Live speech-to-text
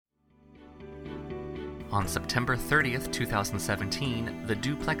On September 30th, 2017, the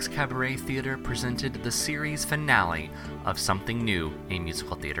Duplex Cabaret Theater presented the series finale of Something New, a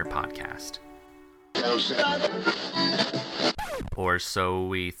musical theater podcast. Or so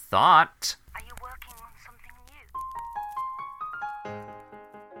we thought. Are you working on something new?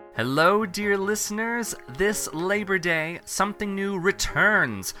 Hello, dear listeners. This Labor Day, Something New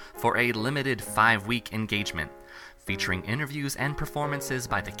returns for a limited 5-week engagement, featuring interviews and performances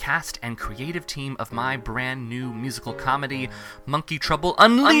by the cast and creative team of my brand new musical comedy, Monkey Trouble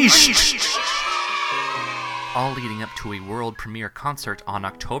Unleashed! All leading up to a world premiere concert on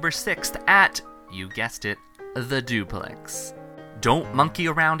October 6th at, you guessed it, the Duplex. Don't monkey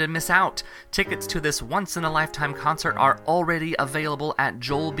around and miss out. Tickets to this once-in-a-lifetime concert are already available at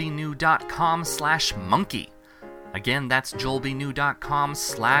joelbnew.com/monkey. Again, that's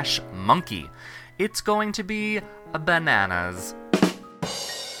joelbnew.com/monkey. It's going to be bananas.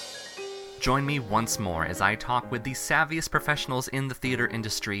 Join me once more as I talk with the savviest professionals in the theater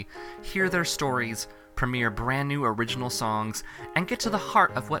industry, hear their stories, premiere brand new original songs, and get to the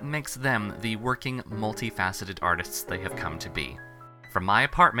heart of what makes them the working, multifaceted artists they have come to be. From my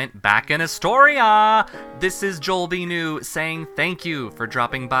apartment back in Astoria, this is Joel B. New saying thank you for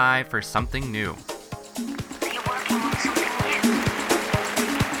dropping by for Something New.